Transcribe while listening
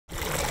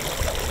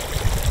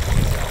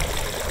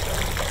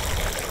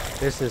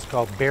This is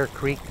called Bear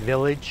Creek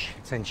Village.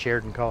 It's in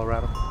Sheridan,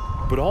 Colorado.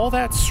 But all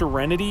that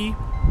serenity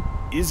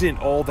isn't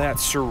all that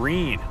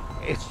serene.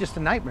 It's just a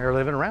nightmare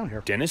living around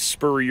here. Dennis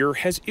Spurrier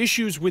has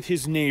issues with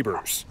his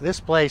neighbors. This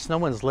place, no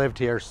one's lived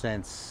here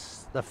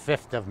since the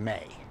 5th of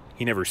May.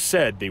 He never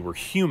said they were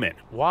human.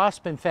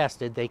 Wasp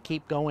infested, they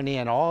keep going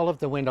in all of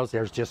the windows.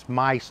 There's just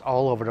mice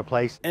all over the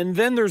place. And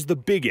then there's the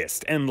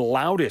biggest and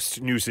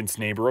loudest nuisance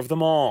neighbor of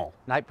them all.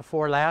 Night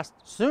before last,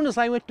 as soon as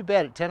I went to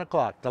bed at 10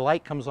 o'clock, the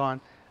light comes on.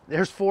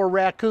 There's 4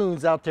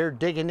 raccoons out there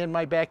digging in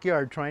my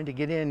backyard trying to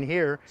get in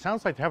here.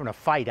 Sounds like they're having a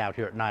fight out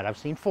here at night. I've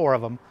seen 4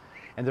 of them,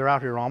 and they're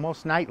out here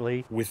almost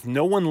nightly. With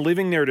no one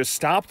living there to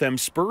stop them,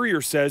 Spurrier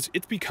says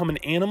it's become an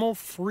animal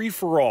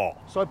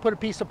free-for-all. So I put a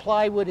piece of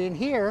plywood in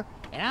here,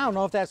 and I don't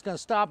know if that's going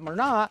to stop them or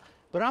not,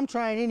 but I'm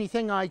trying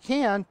anything I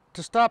can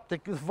to stop the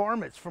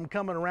varmints from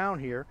coming around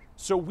here.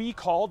 So we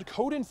called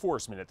code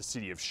enforcement at the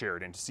city of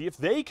Sheridan to see if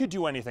they could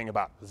do anything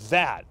about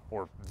that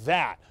or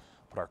that.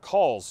 But our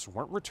calls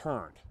weren't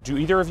returned. Do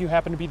either of you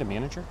happen to be the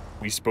manager?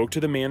 We spoke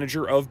to the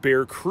manager of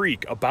Bear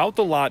Creek about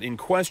the lot in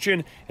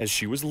question as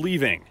she was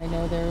leaving. I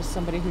know there's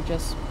somebody who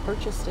just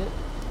purchased it.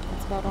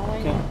 That's about all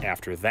I know.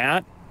 After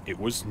that, it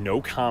was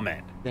no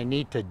comment. They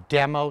need to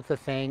demo the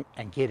thing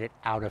and get it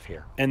out of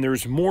here. And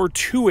there's more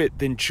to it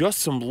than just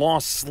some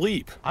lost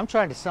sleep. I'm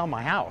trying to sell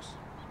my house.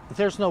 But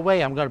there's no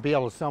way I'm going to be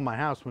able to sell my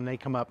house when they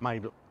come up.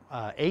 My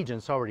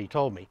agents already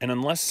told me. And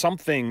unless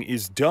something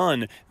is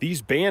done,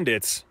 these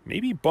bandits may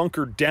be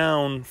bunkered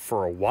down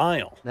for a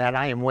while. That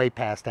I am way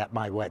past at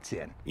my wet's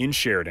in. In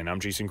Sheridan, I'm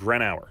Jason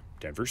Grenauer,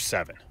 Denver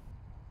 7.